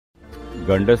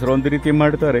ಗಂಡಸರು ಒಂದು ರೀತಿ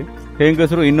ಮಾಡ್ತಾರೆ,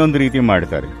 ಹೆಂಗಸರು ಇನ್ನೊಂದು ರೀತಿ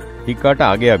ಮಾಡ್ತಾರೆ. ತಿಕ್ಕಾಟ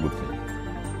ಆಗೇ ಆಗುತ್ತೆ.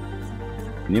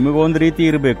 ನಿಮಗೊಂದು ರೀತಿ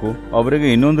ಇರಬೇಕು, ಅವರಿಗೆ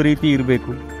ಇನ್ನೊಂದು ರೀತಿ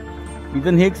ಇರಬೇಕು.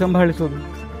 ಇದನ್ನು ಹೇಗೆ ಸಂಭಾಳಿಸೋದು?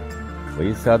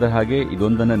 ವಯಸ್ಸಾದ ಹಾಗೆ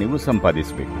ಇದೊಂದನ್ನು ನೀವು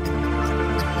ಸಂಪಾದಿಸಬೇಕು.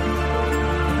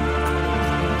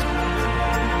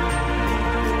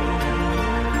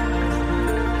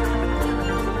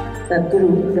 Sadhguru,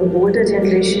 the older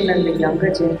generation and the younger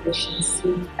generation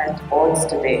seem at odds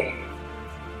today.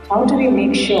 How do we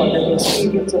make sure that the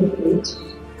experience of age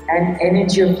and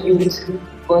energy of youth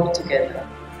work together?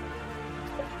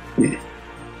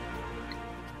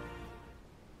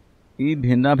 ಈ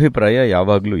ಭಿನ್ನಾಭಿಪ್ರಾಯ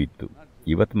ಯಾವಾಗಲೂ ಇತ್ತು,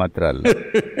 ಇವತ್ತು ಮಾತ್ರ ಅಲ್ಲ.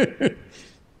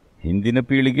 ಹಿಂದಿನ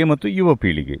ಪೀಳಿಗೆ ಮತ್ತು ಯುವ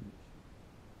ಪೀಳಿಗೆ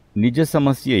ನಿಜ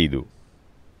ಸಮಸ್ಯೆ ಇದು.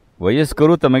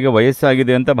 ವಯಸ್ಕರು ತಮಗೆ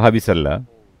ವಯಸ್ಸಾಗಿದೆ ಅಂತ ಭಾವಿಸಲ್ಲ.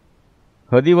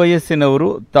 ಹದಿವಯಸ್ಸಿನವರು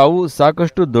ತಾವು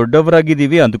ಸಾಕಷ್ಟು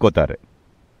ದೊಡ್ಡವರಾಗಿದ್ದೀವಿ ಅಂದ್ಕೋತಾರೆ.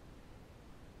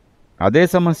 ಅದೇ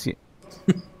ಸಮಸ್ಯೆ.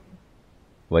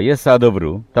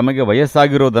 ವಯಸ್ಸಾದವರು ತಮಗೆ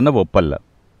ವಯಸ್ಸಾಗಿರೋದನ್ನು ಒಪ್ಪಲ್ಲ.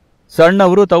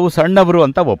 ಸಣ್ಣವರು ತಾವು ಸಣ್ಣವರು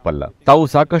ಅಂತ ಒಪ್ಪಲ್ಲ. ತಾವು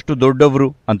ಸಾಕಷ್ಟು ದೊಡ್ಡವರು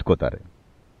ಅಂದ್ಕೋತಾರೆ.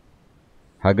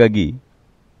 ಹಾಗಾಗಿ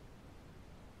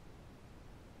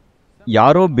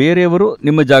ಯಾರೋ ಬೇರೆಯವರು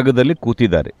ನಿಮ್ಮ ಜಾಗದಲ್ಲಿ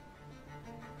ಕೂತಿದ್ದಾರೆ.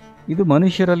 ಇದು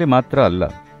ಮನುಷ್ಯರಲ್ಲಿ ಮಾತ್ರ ಅಲ್ಲ,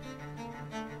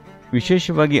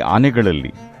 ವಿಶೇಷವಾಗಿ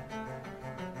ಆನೆಗಳಲ್ಲಿ.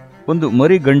 ಒಂದು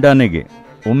ಮರಿ ಗಂಡಾನೆಗೆ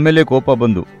ಒಮ್ಮೆಲೆ ಕೋಪ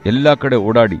ಬಂದು ಎಲ್ಲ ಕಡೆ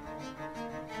ಓಡಾಡಿ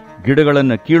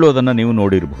ಗಿಡಗಳನ್ನು ಕೀಳೋದನ್ನು ನೀವು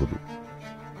ನೋಡಿರಬಹುದು.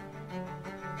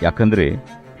 ಯಾಕಂದ್ರೆ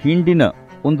ಹಿಂಡಿನ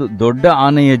ಒಂದು ದೊಡ್ಡ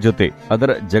ಆನೆಯ ಜೊತೆ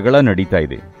ಅದರ ಜಗಳ ನಡೀತಾ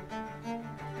ಇದೆ.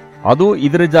 ಅದು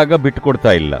ಇದರ ಜಾಗ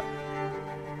ಬಿಟ್ಟುಕೊಡ್ತಾ ಇಲ್ಲ.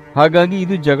 ಹಾಗಾಗಿ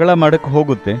ಇದು ಜಗಳ ಮಾಡಕ್ಕೆ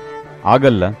ಹೋಗುತ್ತೆ,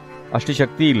 ಆಗಲ್ಲ, ಅಷ್ಟು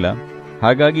ಶಕ್ತಿ ಇಲ್ಲ.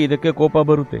 ಹಾಗಾಗಿ ಇದಕ್ಕೆ ಕೋಪ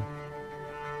ಬರುತ್ತೆ.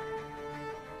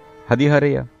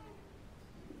 ಹದಿಹರೆಯ.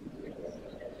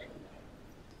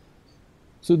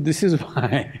 So this is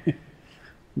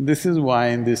why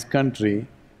in this country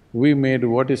we made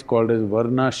what is called as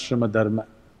varnashrama dharma.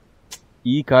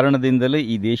 ಈ ಕಾರಣದಿಂದಲೇ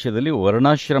ಈ ದೇಶದಲ್ಲಿ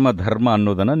ವರ್ಣಾಶ್ರಮ ಧರ್ಮ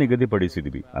ಅನ್ನೋದನ್ನು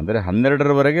ನಿಗದಿಪಡಿಸಿದ್ವಿ. ಅಂದರೆ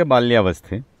 12ರವರೆಗೆ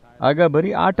ಬಾಲ್ಯಾವಸ್ಥೆ, ಆಗ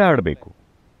ಬರೀ ಆಟ ಆಡಬೇಕು,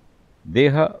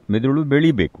 ದೇಹ ಮೆದುಳು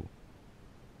ಬೆಳಿಬೇಕು.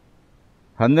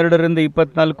 12ರಿಂದ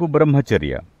 24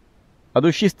 ಬ್ರಹ್ಮಚರ್ಯ,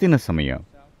 ಅದು ಶಿಸ್ತಿನ ಸಮಯ.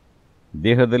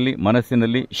 ದೇಹದಲ್ಲಿ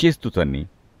ಮನಸ್ಸಿನಲ್ಲಿ ಶಿಸ್ತು ತನ್ನಿ,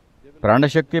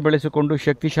 ಪ್ರಾಣಶಕ್ತಿ ಬೆಳೆಸಿಕೊಂಡು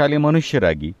ಶಕ್ತಿಶಾಲಿ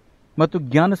ಮನುಷ್ಯರಾಗಿ ಮತ್ತು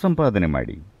ಜ್ಞಾನ ಸಂಪಾದನೆ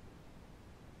ಮಾಡಿ.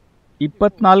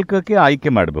 24ಕ್ಕೆ ಆಯ್ಕೆ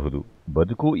ಮಾಡಬಹುದು.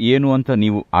 ಬದುಕು ಏನು ಅಂತ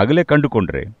ನೀವು ಆಗಲೇ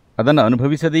ಕಂಡುಕೊಂಡ್ರೆ, ಅದನ್ನು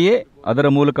ಅನುಭವಿಸದೆಯೇ ಅದರ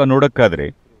ಮೂಲಕ ನೋಡಕ್ಕಾದ್ರೆ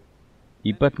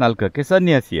 24ಕ್ಕೆ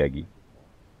ಸನ್ಯಾಸಿಯಾಗಿ,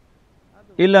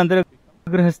 ಇಲ್ಲಾಂದರೆ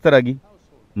ಗೃಹಸ್ಥರಾಗಿ,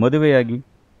 ಮದುವೆಯಾಗಿ.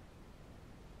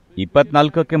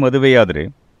 24ಕ್ಕೆ ಮದುವೆಯಾದರೆ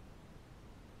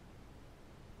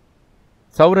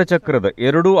ಸೌರಚಕ್ರದ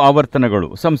 2 ಆವರ್ತನಗಳು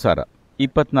ಸಂಸಾರ,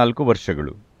 24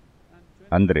 ವರ್ಷಗಳು,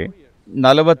 ಅಂದರೆ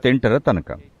 48ರ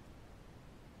ತನಕ.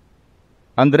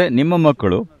 ಅಂದರೆ ನಿಮ್ಮ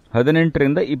ಮಕ್ಕಳು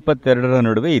 18ರಿಂದ 22ರ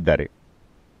ನಡುವೆ ಇದ್ದಾರೆ.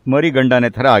 ಮರಿ ಗಂಡಾನೆ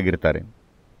ಥರ ಆಗಿರ್ತಾರೆ.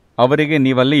 ಅವರಿಗೆ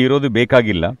ನೀವಲ್ಲಿ ಇರೋದು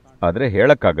ಬೇಕಾಗಿಲ್ಲ, ಆದರೆ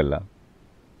ಹೇಳಕ್ಕಾಗಲ್ಲ.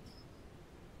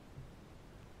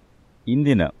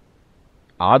 ಇಂದಿನ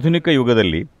ಆಧುನಿಕ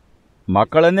ಯುಗದಲ್ಲಿ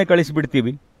ಮಕ್ಕಳನ್ನೇ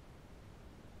ಕಳಿಸಿಬಿಡ್ತೀವಿ.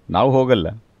 ನಾವು ಹೋಗಲ್ಲ,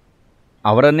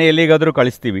 ಅವರನ್ನೇ ಎಲ್ಲಿಗಾದರೂ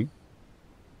ಕಳಿಸ್ತೀವಿ.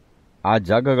 ಆ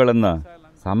ಜಾಗಗಳನ್ನು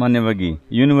ಸಾಮಾನ್ಯವಾಗಿ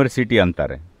ಯೂನಿವರ್ಸಿಟಿ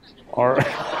ಅಂತಾರೆ.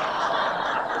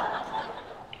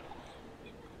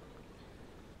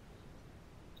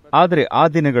 ಆದರೆ ಆ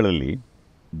ದಿನಗಳಲ್ಲಿ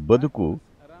ಬದುಕು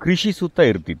ಕೃಷಿ ಸುತ್ತ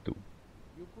ಇರ್ತಿತ್ತು.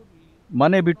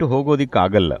 ಮನೆ ಬಿಟ್ಟು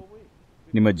ಹೋಗೋದಿಕ್ಕಾಗಲ್ಲ.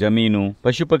 ನಿಮ್ಮ ಜಮೀನು,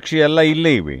 ಪಶುಪಕ್ಷಿ ಎಲ್ಲ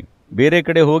ಇಲ್ಲೇ ಇವೆ. ಬೇರೆ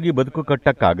ಕಡೆ ಹೋಗಿ ಬದುಕು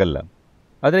ಕಟ್ಟಕ್ಕಾಗಲ್ಲ.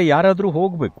 ಆದರೆ ಯಾರಾದರೂ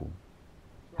ಹೋಗಬೇಕು.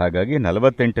 ಹಾಗಾಗಿ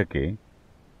 48ಕ್ಕೆ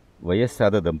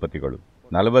ವಯಸ್ಸಾದ ದಂಪತಿಗಳು,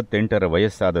 48ರ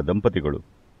ವಯಸ್ಸಾದ ದಂಪತಿಗಳು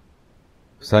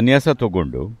ಸನ್ಯಾಸ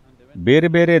ತಗೊಂಡು ಬೇರೆ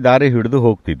ಬೇರೆ ದಾರಿ ಹಿಡಿದು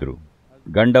ಹೋಗ್ತಿದ್ರು.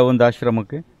 ಗಂಡ ಒಂದು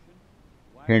ಆಶ್ರಮಕ್ಕೆ,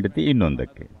 ಹೆಂಡತಿ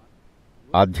ಇನ್ನೊಂದಕ್ಕೆ.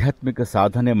 ಆಧ್ಯಾತ್ಮಿಕ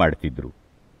ಸಾಧನೆ ಮಾಡ್ತಿದ್ರು.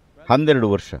 12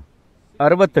 ವರ್ಷ.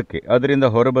 60ಕ್ಕೆ ಅದರಿಂದ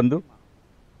ಹೊರಬಂದು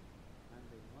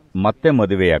ಮತ್ತೆ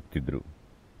ಮದುವೆಯಾಗ್ತಿದ್ರು.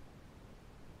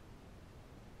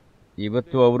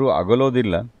 ಇವತ್ತು ಅವರು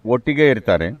ಅಗಲೋದಿಲ್ಲ, ಒಟ್ಟಿಗೆ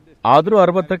ಇರ್ತಾರೆ. ಆದರೂ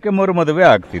 60ಕ್ಕೆ ಮರು ಮದುವೆ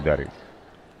ಆಗ್ತಿದ್ದಾರೆ.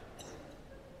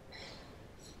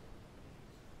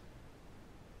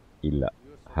 ಇಲ್ಲ,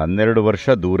 12 ವರ್ಷ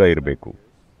ದೂರ ಇರಬೇಕು.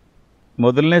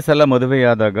 ಮೊದಲನೇ ಸಲ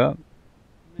ಮದುವೆಯಾದಾಗ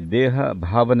ದೇಹ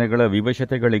ಭಾವನೆಗಳ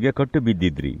ವಿವಶತೆಗಳಿಗೆ ಕಟ್ಟು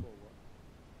ಬಿದ್ದಿದ್ರಿ.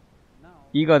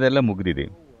 ಈಗ ಅದೆಲ್ಲ ಮುಗಿದಿದೆ.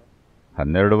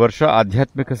 12 ವರ್ಷ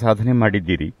ಆಧ್ಯಾತ್ಮಿಕ ಸಾಧನೆ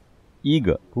ಮಾಡಿದ್ದೀರಿ.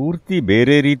 ಈಗ ಪೂರ್ತಿ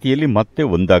ಬೇರೆ ರೀತಿಯಲ್ಲಿ ಮತ್ತೆ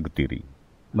ಒಂದಾಗ್ತೀರಿ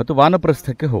ಮತ್ತು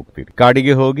ವಾನಪ್ರಸ್ಥಕ್ಕೆ ಹೋಗ್ತೀರಿ.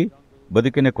 ಕಾಡಿಗೆ ಹೋಗಿ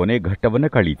ಬದುಕಿನ ಕೊನೆ ಘಟ್ಟವನ್ನು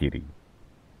ಕಳೀತೀರಿ.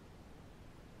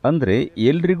 ಅಂದರೆ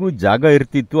ಎಲ್ರಿಗೂ ಜಾಗ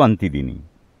ಇರ್ತಿತ್ತು ಅಂತಿದ್ದೀನಿ.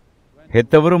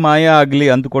 ಹೆತ್ತವರು ಮಾಯ ಆಗಲಿ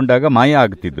ಅಂದುಕೊಂಡಾಗ ಮಾಯ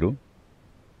ಆಗ್ತಿದ್ರು.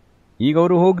 ಈಗ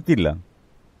ಅವರು ಹೋಗ್ತಿಲ್ಲ,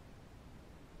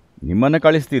 ನಿಮ್ಮನ್ನು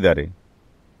ಕಳಿಸ್ತಿದ್ದಾರೆ.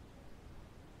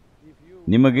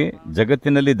 ನಿಮಗೆ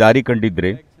ಜಗತ್ತಿನಲ್ಲಿ ದಾರಿ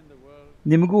ಕಂಡಿದ್ರೆ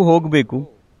ನಿಮಗೂ ಹೋಗಬೇಕು,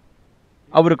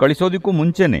 ಅವರು ಕಳಿಸೋದಕ್ಕೂ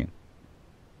ಮುಂಚೆನೆ.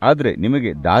 ಆದರೆ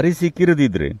ನಿಮಗೆ ದಾರಿ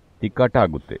ಸಿಕ್ಕಿರದಿದ್ರೆ ತಿಕ್ಕಾಟ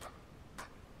ಆಗುತ್ತೆ.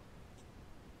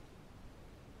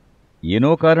 ಏನೋ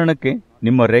ಕಾರಣಕ್ಕೆ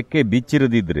ನಿಮ್ಮ ರೆಕ್ಕೆ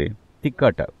ಬಿಚ್ಚಿರದಿದ್ರೆ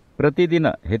ತಿಕ್ಕಾಟ. ಪ್ರತಿದಿನ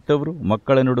ಹೆತ್ತವರು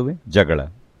ಮಕ್ಕಳ ನಡುವೆ ಜಗಳ.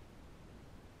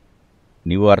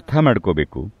 ನೀವು ಅರ್ಥ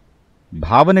ಮಾಡ್ಕೋಬೇಕು,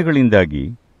 ಭಾವನೆಗಳಿಂದಾಗಿ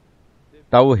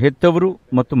ತಾವು ಹೆತ್ತವರು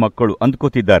ಮತ್ತು ಮಕ್ಕಳು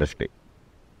ಅಂದ್ಕೋತಿದ್ದಾರಷ್ಟೇ.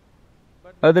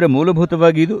 ಆದರೆ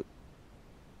ಮೂಲಭೂತವಾಗಿ ಇದು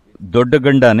ದೊಡ್ಡ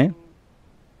ಗಂಡಾನೆ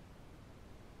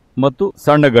ಮತ್ತು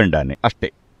ಸಣ್ಣ ಗಂಡಾನೆ ಅಷ್ಟೇ.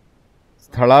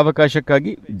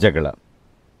 ಸ್ಥಳಾವಕಾಶಕ್ಕಾಗಿ ಜಗಳ,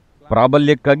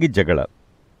 ಪ್ರಾಬಲ್ಯಕ್ಕಾಗಿ ಜಗಳ.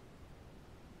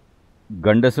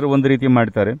 ಗಂಡಸರು ಒಂದು ರೀತಿ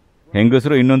ಮಾಡ್ತಾರೆ,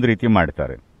 ಹೆಂಗಸರು ಇನ್ನೊಂದು ರೀತಿ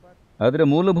ಮಾಡ್ತಾರೆ. ಆದರೆ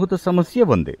ಮೂಲಭೂತ ಸಮಸ್ಯೆ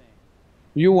ಒಂದೇ.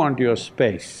 You want your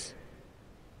space.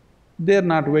 They are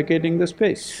not vacating the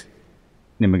space.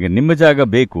 ನಿಮಗೆ ನಿಮ್ಮ ಜಾಗ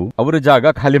ಬೇಕು, ಅವರ ಜಾಗ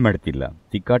ಖಾಲಿ ಮಾಡ್ತಿಲ್ಲ.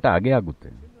 ತಿಕ್ಕಾಟ ಆಗೇ ಆಗುತ್ತೆ.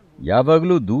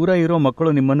 ಯಾವಾಗಲೂ ದೂರ ಇರೋ ಮಕ್ಕಳು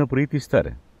ನಿಮ್ಮನ್ನು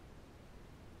ಪ್ರೀತಿಸ್ತಾರೆ.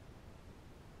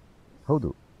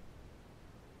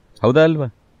 ಹೌದಾ ಅಲ್ವಾ?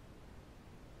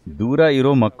 ದೂರ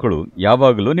ಇರೋ ಮಕ್ಕಳು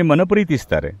ಯಾವಾಗಲೂ ನಿಮ್ಮನ್ನು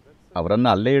ಪ್ರೀತಿಸ್ತಾರೆ. ಅವರನ್ನು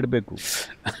ಅಲ್ಲೇ ಇಡಬೇಕು.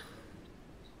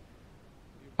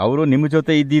 ಅವರು ನಿಮ್ಮ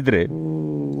ಜೊತೆ ಇದ್ದಿದ್ರೆ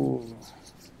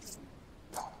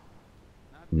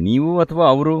ನೀವು ಅಥವಾ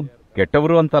ಅವರು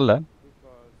ಕೆಟ್ಟವರು ಅಂತಲ್ಲ,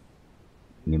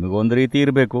 ನಿಮಗೊಂದು ರೀತಿ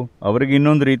ಇರಬೇಕು, ಅವರಿಗೆ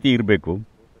ಇನ್ನೊಂದು ರೀತಿ ಇರಬೇಕು.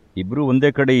 ಇಬ್ಬರು ಒಂದೇ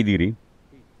ಕಡೆ ಇದ್ದೀರಿ,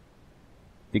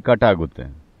 ತಿಕ್ಕಾಟ ಆಗುತ್ತೆ.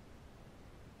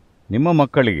 ನಿಮ್ಮ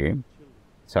ಮಕ್ಕಳಿಗೆ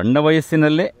ಸಣ್ಣ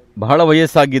ವಯಸ್ಸಿನಲ್ಲೇ ಬಹಳ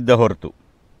ವಯಸ್ಸಾಗಿದ್ದ ಹೊರತು,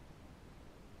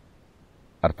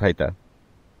 ಅರ್ಥ ಆಯ್ತಾ?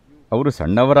 ಅವರು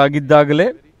ಸಣ್ಣವರಾಗಿದ್ದಾಗಲೇ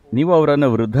ನೀವು ಅವರನ್ನು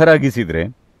ವೃದ್ಧರಾಗಿಸಿದರೆ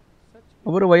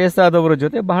ಅವರು ವಯಸ್ಸಾದವರ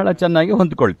ಜೊತೆ ಬಹಳ ಚೆನ್ನಾಗಿ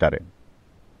ಹೊಂದಿಕೊಳ್ತಾರೆ.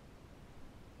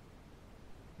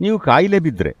 ನೀವು ಕಾಯಿಲೆ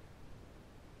ಬಿದ್ದರೆ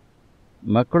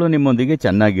ಮಕ್ಕಳು ನಿಮ್ಮೊಂದಿಗೆ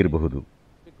ಚೆನ್ನಾಗಿರಬಹುದು,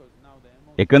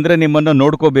 ಏಕೆಂದರೆ ನಿಮ್ಮನ್ನು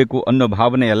ನೋಡ್ಕೋಬೇಕು ಅನ್ನೋ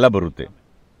ಭಾವನೆ ಎಲ್ಲ ಬರುತ್ತೆ.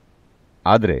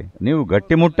 ಆದರೆ ನೀವು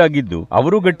ಗಟ್ಟಿಮುಟ್ಟಾಗಿದ್ದು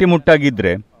ಅವರು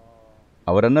ಗಟ್ಟಿಮುಟ್ಟಾಗಿದ್ದರೆ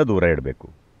ಅವರನ್ನು ದೂರ ಇಡಬೇಕು.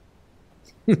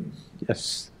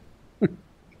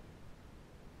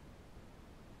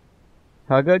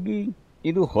 ಹಾಗಾಗಿ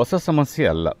ಇದು ಹೊಸ ಸಮಸ್ಯೆ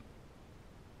ಅಲ್ಲ,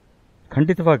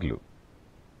 ಖಂಡಿತವಾಗ್ಲೂ.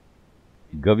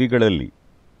 ಗವಿಗಳಲ್ಲಿ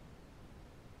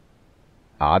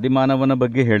ಆದಿಮಾನವನ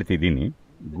ಬಗ್ಗೆ ಹೇಳ್ತಿದ್ದೀನಿ.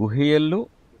 ಗುಹೆಯಲ್ಲೂ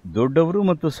ದೊಡ್ಡವರು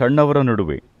ಮತ್ತು ಸಣ್ಣವರ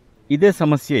ನಡುವೆ ಇದೇ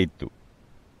ಸಮಸ್ಯೆ ಇತ್ತು.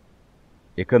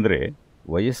 ಏಕೆಂದರೆ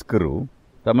ವಯಸ್ಕರು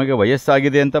ತಮಗೆ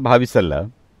ವಯಸ್ಸಾಗಿದೆ ಅಂತ ಭಾವಿಸಲ್ಲ,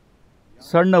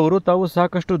 ಸಣ್ಣವರು ತಾವು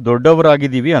ಸಾಕಷ್ಟು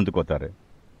ದೊಡ್ಡವರಾಗಿದ್ದೀವಿ ಅಂದ್ಕೋತಾರೆ.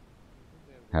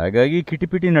 ಹಾಗಾಗಿ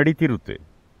ಕಿಟಿಪಿಟಿ ನಡೀತಿರುತ್ತೆ.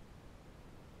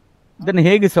 ಇದನ್ನು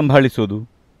ಹೇಗೆ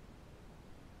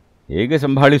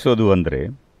ಸಂಭಾಳಿಸೋದು ಅಂದರೆ,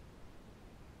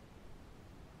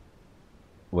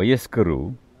 ವಯಸ್ಕರು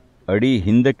ಅಡಿ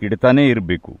ಹಿಂದಕ್ಕಿಡ್ತಾನೇ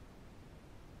ಇರಬೇಕು.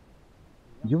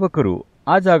 ಯುವಕರು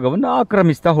ಆ ಜಾಗವನ್ನು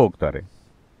ಆಕ್ರಮಿಸ್ತಾ ಹೋಗ್ತಾರೆ.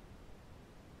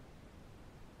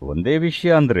 ಒಂದೇ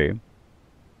ವಿಷಯ ಅಂದರೆ,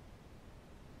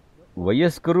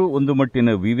 ವಯಸ್ಕರು ಒಂದು ಮಟ್ಟಿನ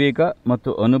ವಿವೇಕ ಮತ್ತು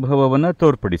ಅನುಭವವನ್ನು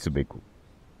ತೋರ್ಪಡಿಸಬೇಕು.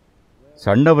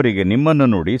 ಸಣ್ಣವರಿಗೆ ನಿಮ್ಮನ್ನು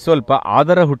ನೋಡಿ ಸ್ವಲ್ಪ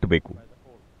ಆದರ ಹುಟ್ಟಬೇಕು.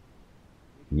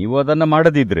 ನೀವು ಅದನ್ನು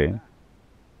ಮಾಡದಿದ್ದರೆ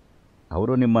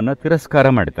ಅವರು ನಿಮ್ಮನ್ನು ತಿರಸ್ಕಾರ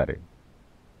ಮಾಡ್ತಾರೆ.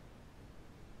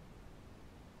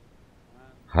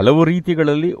 ಹಲವು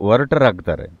ರೀತಿಗಳಲ್ಲಿ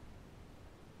ಒರಟರಾಗ್ತಾರೆ.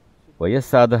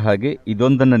 ವಯಸ್ಸಾದ ಹಾಗೆ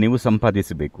ಇದೊಂದನ್ನು ನೀವು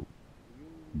ಸಂಪಾದಿಸಬೇಕು.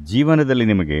 ಜೀವನದಲ್ಲಿ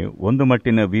ನಿಮಗೆ ಒಂದು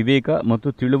ಮಟ್ಟಿನ ವಿವೇಕ ಮತ್ತು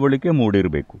ತಿಳುವಳಿಕೆ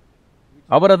ಮೂಡಿರಬೇಕು.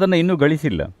 ಅವರದನ್ನು ಇನ್ನೂ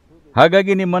ಗಳಿಸಿಲ್ಲ,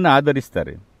 ಹಾಗಾಗಿ ನಿಮ್ಮನ್ನು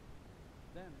ಆಧರಿಸ್ತಾರೆ.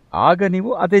 ಆಗ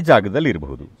ನೀವು ಅದೇ ಜಾಗದಲ್ಲಿ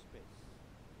ಇರಬಹುದು,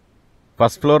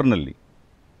 ಫಸ್ಟ್ ಫ್ಲೋರ್ನಲ್ಲಿ.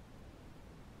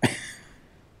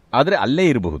 ಆದರೆ ಅಲ್ಲೇ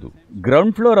ಇರಬಹುದು.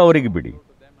 ಗ್ರೌಂಡ್ ಫ್ಲೋರ್ ಅವರಿಗೆ ಬಿಡಿ,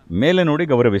 ಮೇಲೆ ನೋಡಿ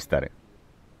ಗೌರವಿಸ್ತಾರೆ,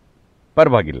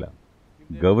 ಪರವಾಗಿಲ್ಲ.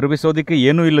 ಗೌರವಿಸೋದಕ್ಕೆ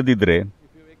ಏನೂ ಇಲ್ಲದಿದ್ದರೆ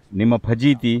ನಿಮ್ಮ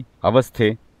ಫಜೀತಿ, ಅವಸ್ಥೆ,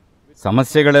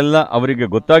 ಸಮಸ್ಯೆಗಳೆಲ್ಲ ಅವರಿಗೆ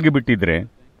ಗೊತ್ತಾಗಿ ಬಿಟ್ಟಿದ್ರೆ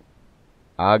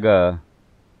ಆಗ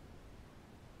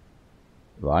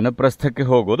ವಾನಪ್ರಸ್ಥಕ್ಕೆ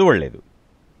ಹೋಗೋದು ಒಳ್ಳೆಯದು.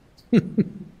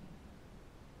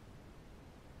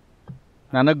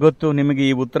 ನನಗೆ ಗೊತ್ತು ನಿಮಗೆ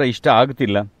ಈ ಉತ್ತರ ಇಷ್ಟ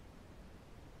ಆಗ್ತಿಲ್ಲ,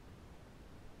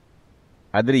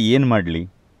 ಆದರೆ ಏನು ಮಾಡಲಿ?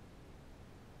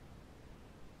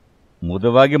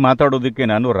 ಮುದವಾಗಿ ಮಾತಾಡೋದಕ್ಕೆ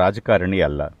ನಾನು ರಾಜಕಾರಣಿ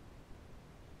ಅಲ್ಲ,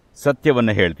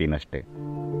 ಸತ್ಯವನ್ನು ಹೇಳ್ತೀನಷ್ಟೇ.